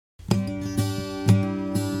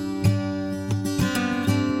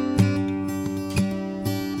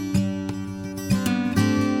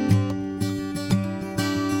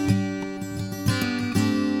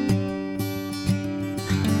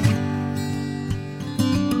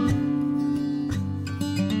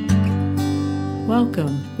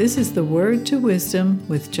Welcome. This is the Word to Wisdom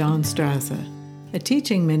with John Straza, a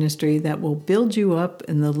teaching ministry that will build you up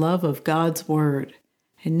in the love of God's Word.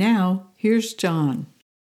 And now, here's John.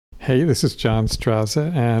 Hey, this is John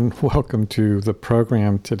Straza, and welcome to the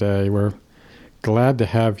program today. We're glad to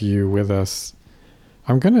have you with us.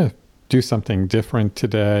 I'm going to do something different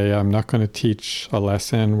today. I'm not going to teach a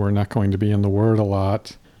lesson. We're not going to be in the Word a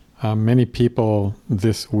lot. Many people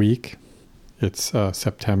this week, it's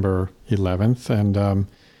September 11th, and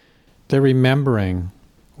they're remembering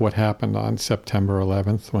what happened on September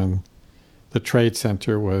 11th when the Trade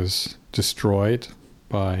Center was destroyed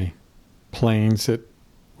by planes that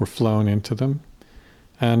were flown into them.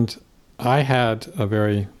 And I had a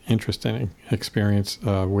very interesting experience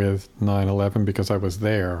with 9/11 because I was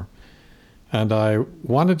there. And I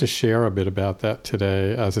wanted to share a bit about that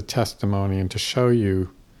today as a testimony and to show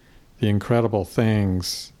you the incredible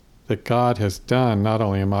things that God has done, not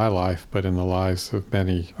only in my life, but in the lives of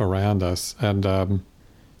many around us. And so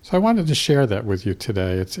I wanted to share that with you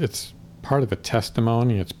today. It's part of a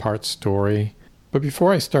testimony, it's part story. But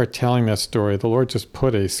before I start telling that story, the Lord just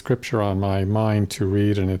put a scripture on my mind to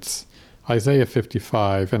read, and it's Isaiah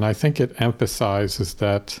 55. And I think it emphasizes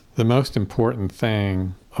that the most important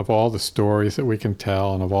thing of all the stories that we can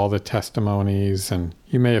tell and of all the testimonies, and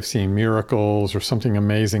you may have seen miracles or something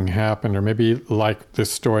amazing happen, or maybe like this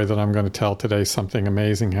story that I'm going to tell today, something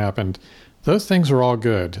amazing happened. Those things are all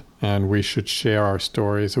good, and we should share our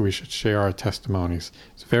stories, or we should share our testimonies.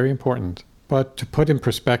 It's very important. But to put in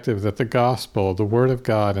perspective that the gospel, the Word of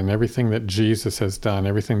God, and everything that Jesus has done,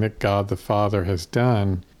 everything that God the Father has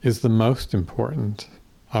done, is the most important.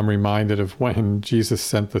 I'm reminded of when Jesus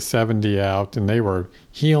sent the 70 out, and they were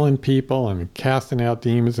healing people and casting out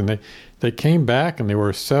demons, and they came back and they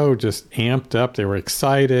were so just amped up. They were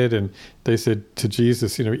excited, and they said to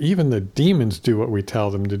Jesus, even the demons do what we tell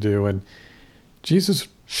them to do. And Jesus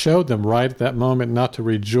showed them right at that moment not to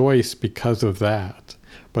rejoice because of that,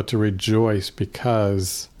 but to rejoice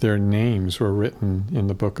because their names were written in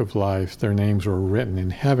the book of life. Their names were written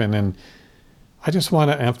in heaven. And I just want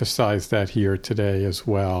to emphasize that here today as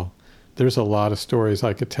well. There's a lot of stories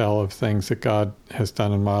I could tell of things that God has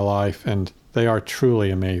done in my life, and they are truly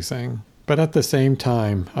amazing. But at the same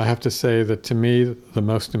time, I have to say that to me, the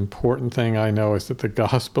most important thing I know is that the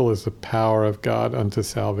gospel is the power of God unto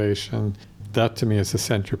salvation. That to me is the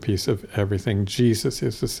centerpiece of everything. Jesus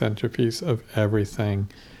is the centerpiece of everything.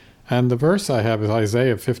 And the verse I have is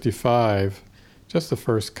Isaiah 55, just the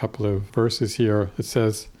first couple of verses here. It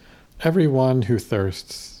says, "Everyone who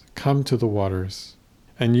thirsts, come to the waters,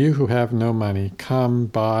 and you who have no money, come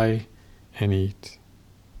buy and eat.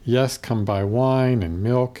 Yes, come buy wine and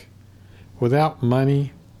milk, without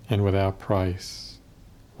money and without price.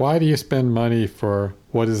 Why do you spend money for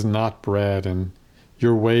what is not bread, and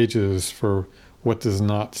your wages for what does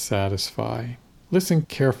not satisfy? Listen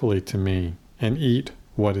carefully to me, and eat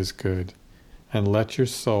what is good, and let your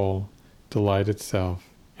soul delight itself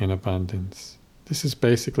in abundance." This is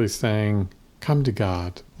basically saying, come to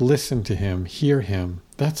God, listen to Him, hear Him.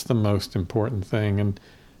 That's the most important thing. And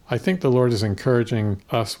I think the Lord is encouraging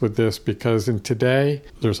us with this because in today,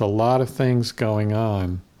 there's a lot of things going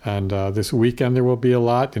on. And this weekend there will be a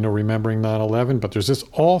lot, remembering 9/11, but there's just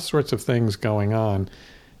all sorts of things going on.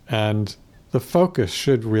 And the focus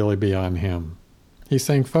should really be on Him. He's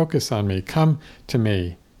saying, focus on me, come to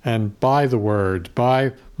me, and buy the Word,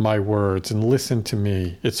 buy my words, and listen to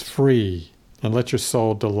me. It's free. And let your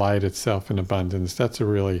soul delight itself in abundance. That's a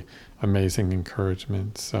really amazing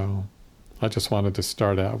encouragement. So I just wanted to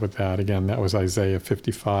start out with that. Again, that was Isaiah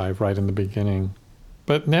 55 right in the beginning.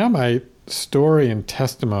 But now my story and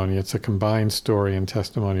testimony, it's a combined story and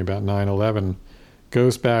testimony about 9/11,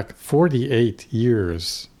 goes back 48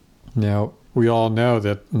 years. Now, we all know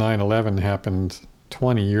that 9/11 happened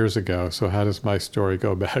 20 years ago. So how does my story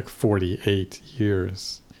go back 48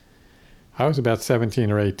 years? I was about 17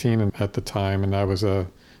 or 18 at the time, and I was a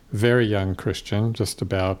very young Christian, just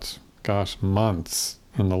about, months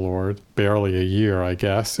in the Lord, barely a year, I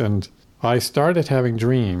guess. And I started having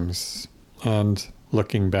dreams, and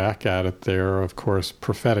looking back at it, they're, of course,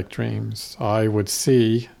 prophetic dreams. I would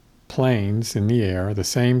see planes in the air, the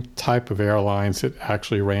same type of airlines that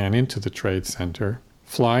actually ran into the Trade Center,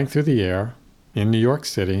 flying through the air in New York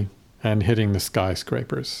City and hitting the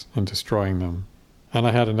skyscrapers and destroying them. And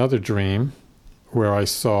I had another dream where I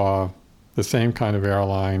saw the same kind of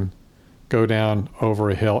airline go down over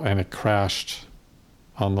a hill and it crashed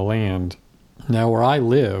on the land. Now, where I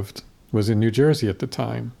lived was in New Jersey at the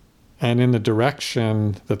time. And in the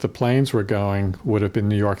direction that the planes were going would have been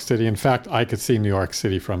New York City. In fact, I could see New York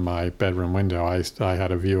City from my bedroom window. I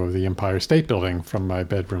had a view of the Empire State Building from my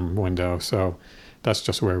bedroom window. So that's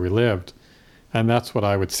just where we lived. And that's what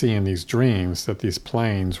I would see in these dreams, that these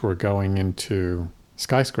planes were going into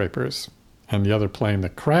skyscrapers. And the other plane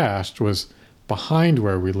that crashed was behind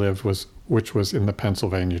where we lived, which was in the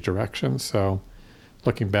Pennsylvania direction. So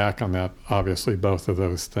looking back on that, obviously both of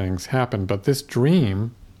those things happened. But this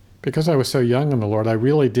dream, because I was so young in the Lord, I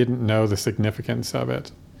really didn't know the significance of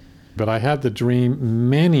it. But I had the dream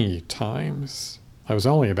many times. I was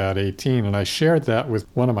only about 18, and I shared that with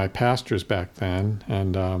one of my pastors back then,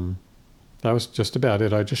 and that was just about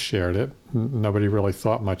it. I just shared it. Nobody really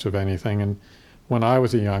thought much of anything. And when I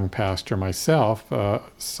was a young pastor myself,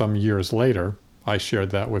 some years later, I shared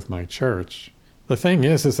that with my church. The thing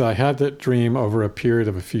is I had that dream over a period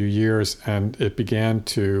of a few years, and it began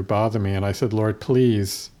to bother me. And I said, Lord,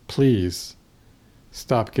 please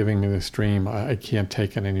stop giving me this dream. I can't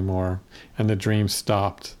take it anymore. And the dream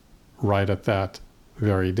stopped right at that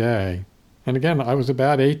very day. And again, I was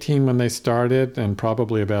about 18 when they started, and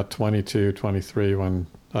probably about 22, 23 when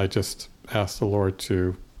I just asked the Lord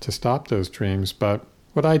to stop those dreams. But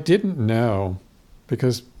what I didn't know,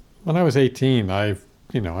 because when I was 18, I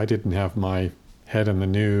didn't have my head in the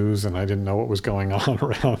news, and I didn't know what was going on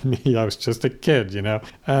around me. I was just a kid,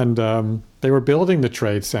 And they were building the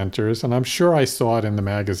trade centers, and I'm sure I saw it in the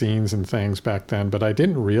magazines and things back then, but I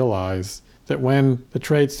didn't realize that when the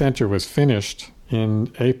trade center was finished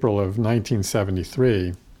in April of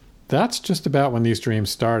 1973, that's just about when these dreams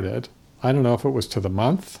started. I don't know if it was to the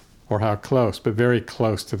month or how close, but very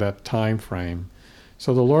close to that time frame.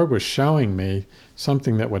 So the Lord was showing me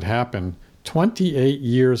something that would happen 28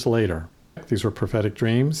 years later. These were prophetic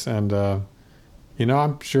dreams, and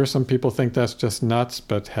I'm sure some people think that's just nuts,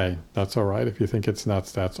 but hey, that's all right. If you think it's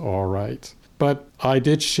nuts, that's all right. But I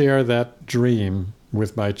did share that dream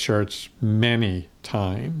with my church many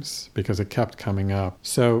times because it kept coming up.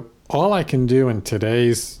 So all I can do in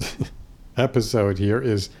today's episode here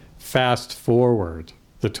is fast forward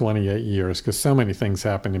the 28 years, because so many things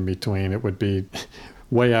happened in between. It would be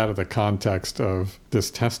way out of the context of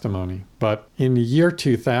this testimony. But in the year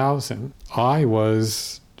 2000, I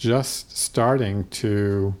was just starting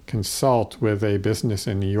to consult with a business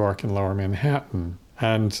in New York and Lower Manhattan.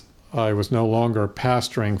 And I was no longer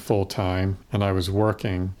pastoring full-time, and I was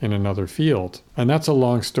working in another field. And that's a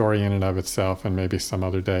long story in and of itself, and maybe some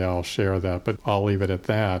other day I'll share that, but I'll leave it at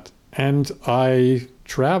that. And I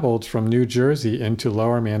traveled from New Jersey into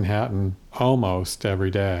Lower Manhattan almost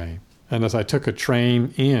every day. And as I took a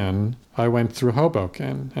train in, I went through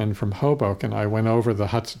Hoboken. And from Hoboken, I went over the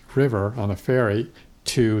Hudson River on a ferry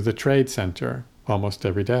to the Trade Center almost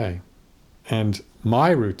every day. And my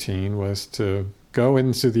routine was to go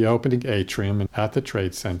into the opening atrium at the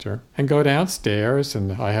Trade Center and go downstairs.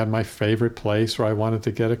 And I had my favorite place where I wanted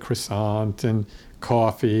to get a croissant and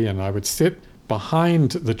coffee. And I would sit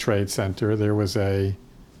behind the Trade Center. There was a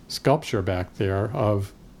sculpture back there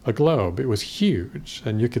of a globe. It was huge,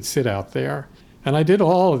 and you could sit out there. And I did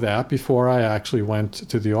all of that before I actually went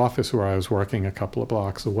to the office where I was working a couple of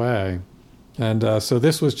blocks away. And so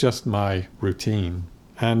this was just my routine.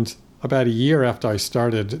 And about a year after I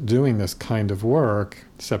started doing this kind of work,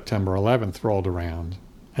 September 11th rolled around.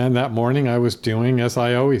 And that morning I was doing as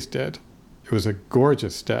I always did. It was a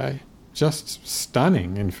gorgeous day, just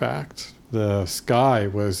stunning, in fact. The sky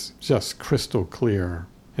was just crystal clear,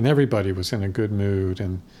 and everybody was in a good mood,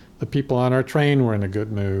 and the people on our train were in a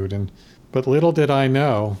good mood. But little did I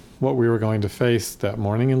know what we were going to face that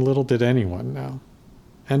morning, and little did anyone know.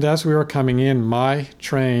 And as we were coming in, my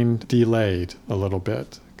train delayed a little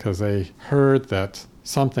bit because they heard that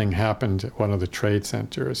something happened at one of the trade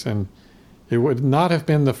centers, and it would not have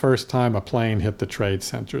been the first time a plane hit the trade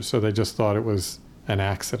center, so they just thought it was an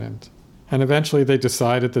accident. And eventually they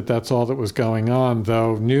decided that that's all that was going on,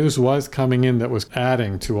 though news was coming in that was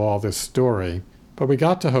adding to all this story. But we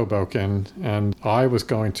got to Hoboken, and I was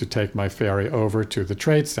going to take my ferry over to the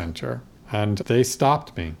Trade Center, and they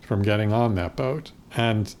stopped me from getting on that boat.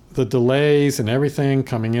 And the delays and everything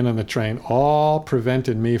coming in on the train all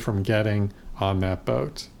prevented me from getting on that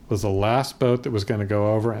boat. It was the last boat that was going to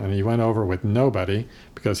go over, and he went over with nobody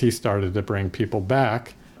because he started to bring people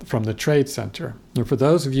back from the Trade Center. And for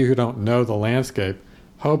those of you who don't know the landscape,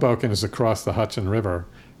 Hoboken is across the Hudson River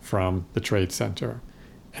from the Trade Center.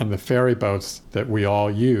 And the ferry boats that we all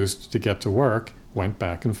used to get to work went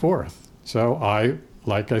back and forth. So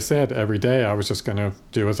like I said, every day I was just going to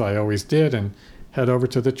do as I always did and head over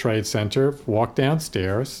to the Trade Center, walk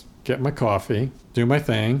downstairs, get my coffee, do my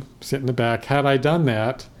thing, sit in the back. Had I done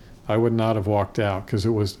that, I would not have walked out because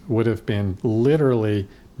it would have been literally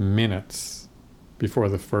minutes before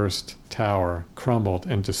the first tower crumbled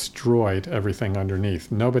and destroyed everything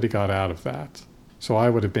underneath. Nobody got out of that. So I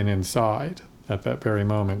would have been inside at that very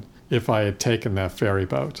moment if I had taken that ferry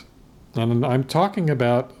boat. And I'm talking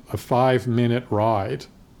about a 5-minute ride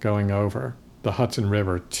going over the Hudson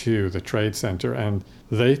River to the Trade Center. And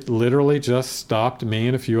they literally just stopped me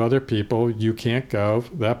and a few other people. You can't go.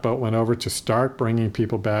 That boat went over to start bringing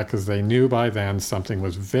people back because they knew by then something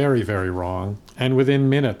was very, very wrong. And within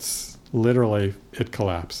minutes, literally, it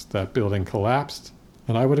collapsed. That building collapsed,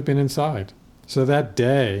 and I would have been inside. So that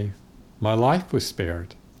day, my life was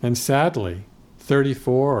spared. And sadly,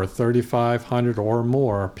 3,400 or 3,500 or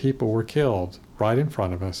more people were killed right in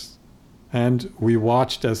front of us. And we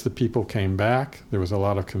watched as the people came back. There was a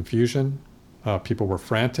lot of confusion. People were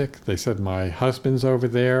frantic. They said, my husband's over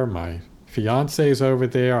there, my fiance's over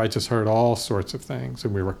there. I just heard all sorts of things.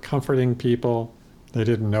 And we were comforting people. They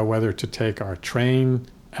didn't know whether to take our train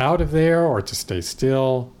out of there or to stay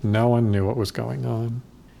still. No one knew what was going on.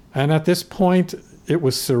 And at this point, it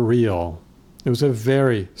was surreal. It was a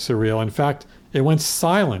very surreal. In fact, it went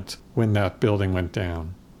silent when that building went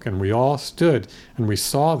down. And we all stood and we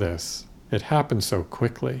saw this. It happened so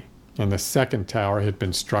quickly. And the second tower had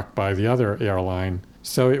been struck by the other airline.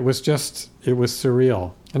 So it was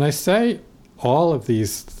surreal. And I say all of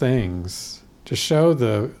these things to show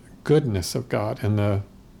the goodness of God and the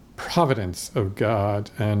providence of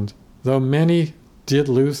God. And though many did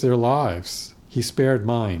lose their lives, he spared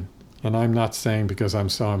mine. And I'm not saying because I'm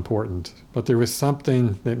so important, but there was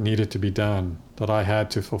something that needed to be done that I had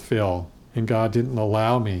to fulfill. And God didn't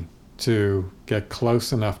allow me to get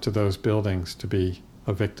close enough to those buildings to be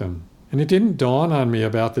a victim. And it didn't dawn on me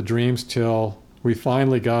about the dreams till we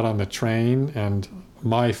finally got on the train and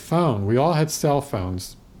my phone. We all had cell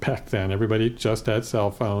phones back then. Everybody just had cell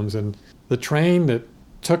phones. And the train that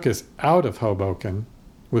took us out of Hoboken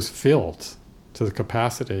was filled to the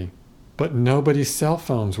capacity. But nobody's cell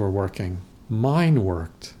phones were working. Mine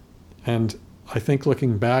worked. And I think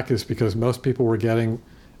looking back is because most people were getting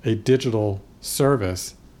a digital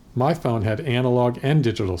service. My phone had analog and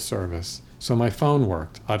digital service, so my phone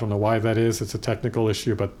worked. I don't know why that is. It's a technical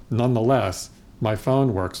issue, but nonetheless, my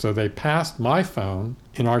phone worked. So they passed my phone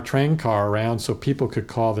in our train car around so people could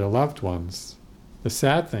call their loved ones. The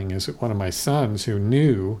sad thing is that one of my sons, who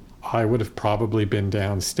knew I would have probably been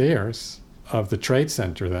downstairs of the Trade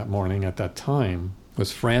Center that morning at that time,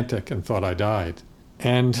 was frantic and thought I died.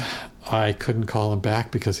 And I couldn't call him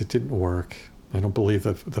back because it didn't work. I don't believe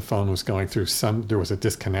that the phone was going through there was a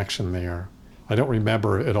disconnection there. I don't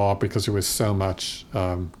remember it all because there was so much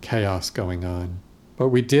chaos going on. But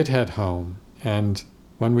we did head home. And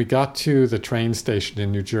when we got to the train station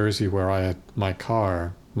in New Jersey where I had my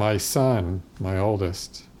car, my son, my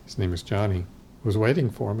oldest, his name is Johnny, was waiting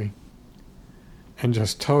for me. And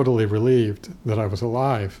just totally relieved that I was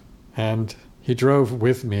alive. And he drove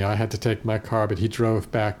with me. I had to take my car, but he drove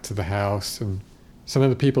back to the house. And some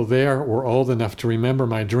of the people there were old enough to remember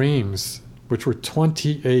my dreams, which were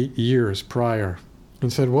 28 years prior,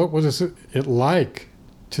 and said, what was it like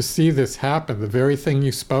to see this happen, the very thing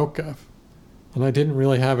you spoke of? And I didn't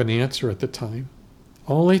really have an answer at the time,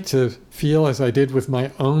 only to feel as I did with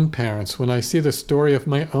my own parents when I see the story of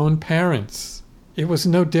my own parents. It was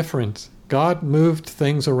no different. God moved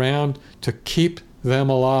things around to keep them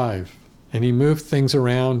alive, and he moved things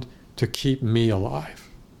around to keep me alive.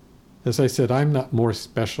 As I said, I'm not more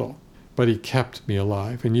special, but he kept me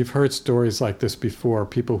alive. And you've heard stories like this before,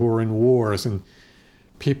 people who were in wars and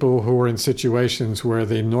people who were in situations where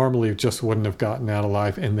they normally just wouldn't have gotten out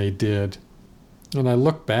alive, and they did. And I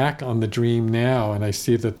look back on the dream now, and I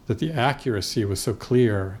see that the accuracy was so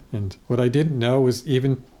clear. And what I didn't know was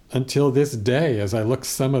even until this day, as I look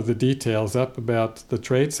some of the details up about the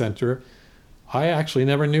Trade Center, I actually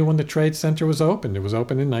never knew when the Trade Center was opened. It was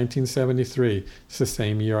opened in 1973. It's the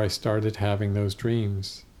same year I started having those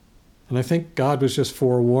dreams. And I think God was just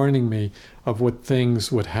forewarning me of what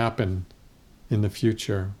things would happen in the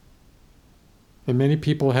future. And many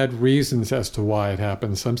people had reasons as to why it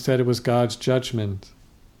happened. Some said it was God's judgment.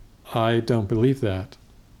 I don't believe that.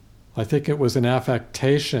 I think it was an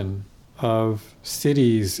affectation of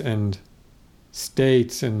cities and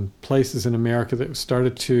states and places in America that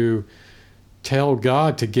started to tell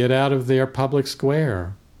God to get out of their public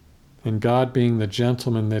square. And God, being the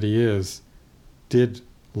gentleman that he is, did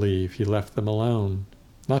leave. He left them alone.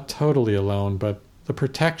 Not totally alone, but the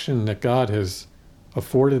protection that God has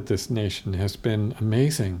afforded this nation has been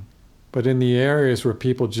amazing. But in the areas where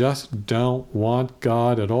people just don't want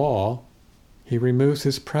God at all, he removes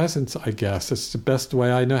his presence, I guess. It's the best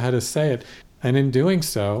way I know how to say it. And in doing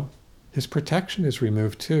so, his protection is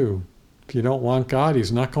removed too. If you don't want God,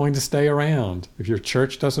 he's not going to stay around. If your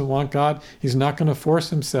church doesn't want God, he's not going to force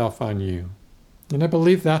himself on you. And I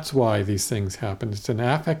believe that's why these things happen. It's an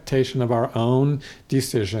affectation of our own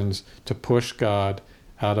decisions to push God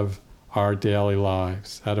out of our daily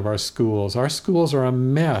lives, out of our schools. Our schools are a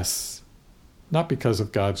mess, not because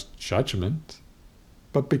of God's judgment,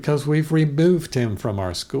 but because we've removed him from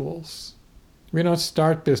our schools. We don't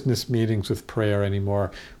start business meetings with prayer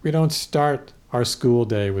anymore. We don't start our school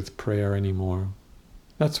day with prayer anymore.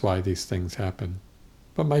 That's why these things happen.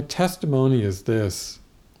 But my testimony is this.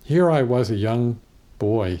 Here I was, a young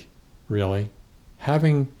boy, really,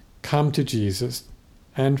 having come to Jesus,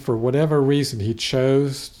 and for whatever reason he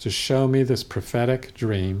chose to show me this prophetic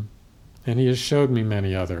dream, and he has showed me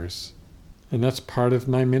many others. And that's part of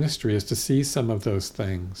my ministry, is to see some of those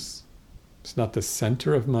things. It's not the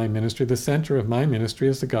center of my ministry. The center of my ministry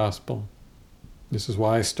is the gospel. This is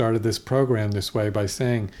why I started this program this way, by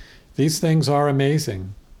saying, these things are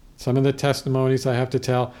amazing. Some of the testimonies I have to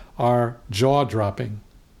tell are jaw-dropping.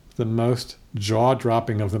 The most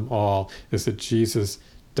jaw-dropping of them all is that Jesus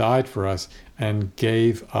died for us and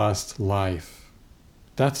gave us life.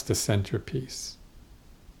 That's the centerpiece.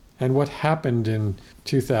 And what happened in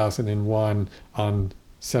 2001 on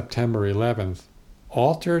September 11th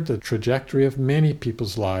altered the trajectory of many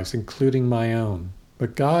people's lives, including my own.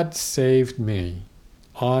 But God saved me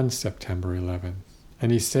on September 11th,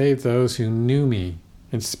 and he saved those who knew me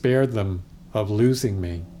and spared them of losing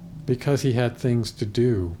me, because he had things to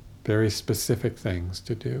do, very specific things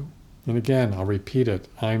to do. And again, I'll repeat it,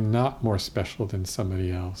 I'm not more special than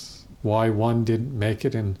somebody else. Why one didn't make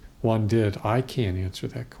it and one did, I can't answer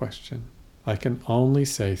that question. I can only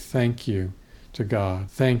say thank you to God.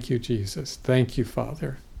 Thank you, Jesus. Thank you,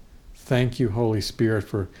 Father. Thank you, Holy Spirit,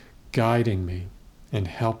 for guiding me and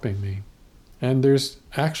helping me. And there's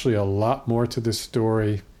actually a lot more to this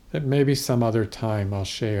story that maybe some other time I'll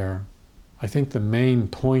share. I think the main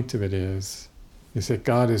point of it is that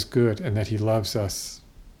God is good and that he loves us.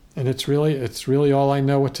 And it's really all I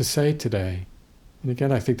know what to say today. And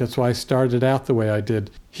again, I think that's why I started out the way I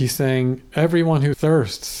did. He's saying, everyone who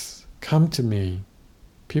thirsts, come to me.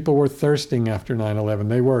 People were thirsting after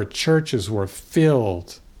 9/11. Churches were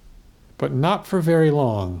filled, but not for very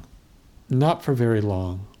long. Not for very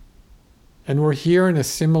long. And we're here in a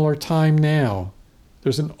similar time now.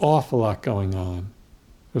 There's an awful lot going on.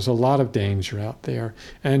 There's a lot of danger out there.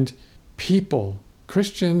 And people,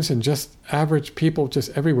 Christians and just average people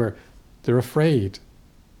just everywhere, they're afraid.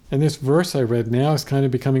 And this verse I read now is kind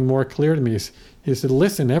of becoming more clear to me. He said,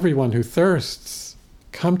 listen, everyone who thirsts,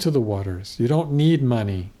 come to the waters. You don't need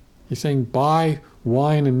money. He's saying buy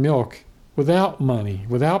wine and milk without money,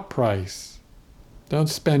 without price. Don't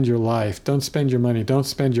spend your life. Don't spend your money. Don't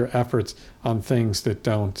spend your efforts on things that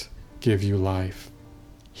don't give you life.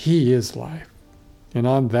 He is life. And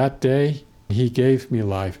on that day, he gave me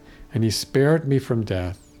life, and he spared me from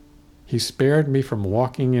death. He spared me from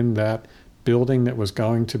walking in that building that was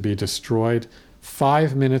going to be destroyed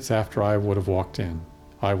 5 minutes after I would have walked in.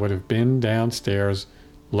 I would have been downstairs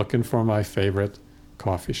looking for my favorite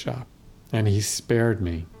coffee shop. And he spared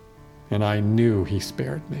me. And I knew he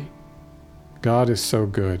spared me. God is so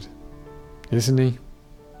good, isn't he?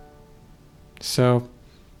 So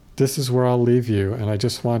this is where I'll leave you, and I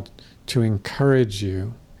just want to encourage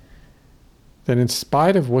you that in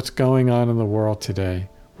spite of what's going on in the world today,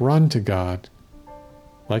 run to God.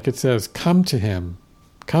 Like it says, come to him.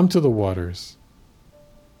 Come to the waters.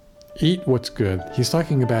 Eat what's good. He's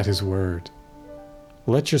talking about his word.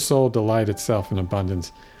 Let your soul delight itself in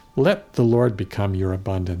abundance. Let the Lord become your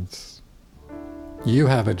abundance. You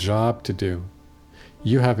have a job to do.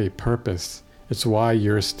 You have a purpose. It's why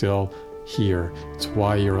you're still here. It's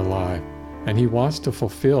why you're alive. And he wants to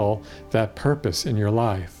fulfill that purpose in your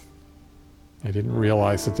life. I didn't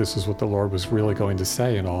realize that this is what the Lord was really going to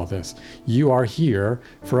say in all this. You are here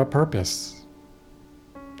for a purpose.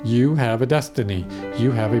 You have a destiny.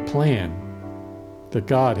 You have a plan that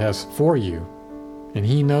God has for you. And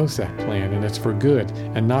he knows that plan, and it's for good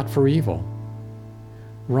and not for evil.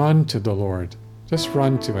 Run to the Lord. Just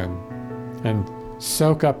run to him and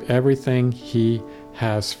soak up everything he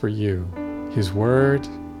has for you. His word,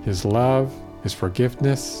 his love, his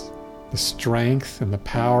forgiveness, the strength and the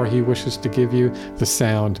power he wishes to give you, the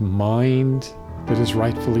sound mind that is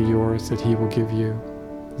rightfully yours that he will give you,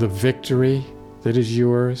 the victory that is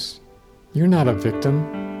yours. You're not a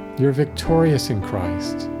victim. You're victorious in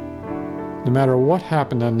Christ. No matter what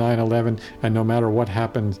happened on 9/11 and no matter what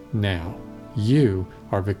happened now, you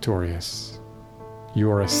are victorious. You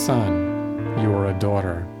are a son. You are a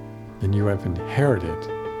daughter. And you have inherited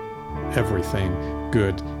everything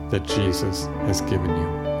good that Jesus has given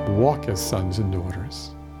you. Walk as sons and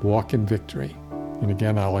daughters. Walk in victory. And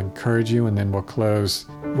again, I'll encourage you, and then we'll close.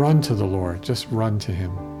 Run to the Lord. Just run to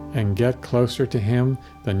Him and get closer to Him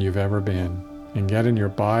than you've ever been. And get in your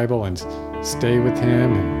Bible and stay with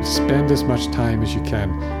Him and spend as much time as you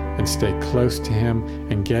can and stay close to Him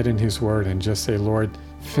and get in His Word and just say, Lord,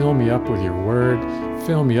 fill me up with your Word.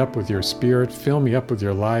 Fill me up with your Spirit. Fill me up with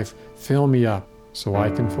your life. Fill me up so I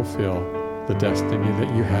can fulfill the destiny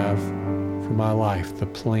that you have for my life, the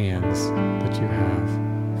plans that you have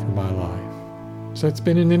for my life. So it's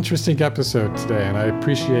been an interesting episode today, and I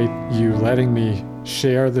appreciate you letting me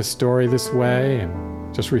share this story this way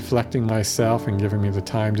and just reflecting myself and giving me the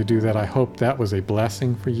time to do that. I hope that was a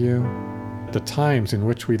blessing for you. The times in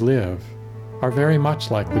which we live are very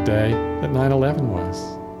much like the day that 9/11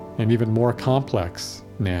 was, and even more complex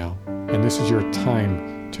now. And this is your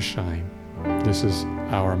time to shine. This is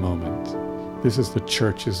our moment. This is the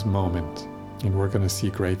church's moment, and we're going to see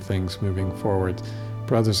great things moving forward.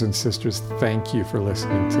 Brothers and sisters, thank you for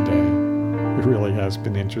listening today. It really has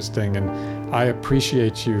been interesting, and I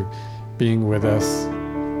appreciate you being with us.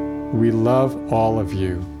 We love all of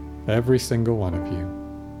you, every single one of you.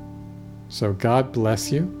 So God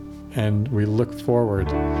bless you, and we look forward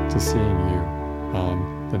to seeing you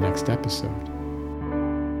on the next episode.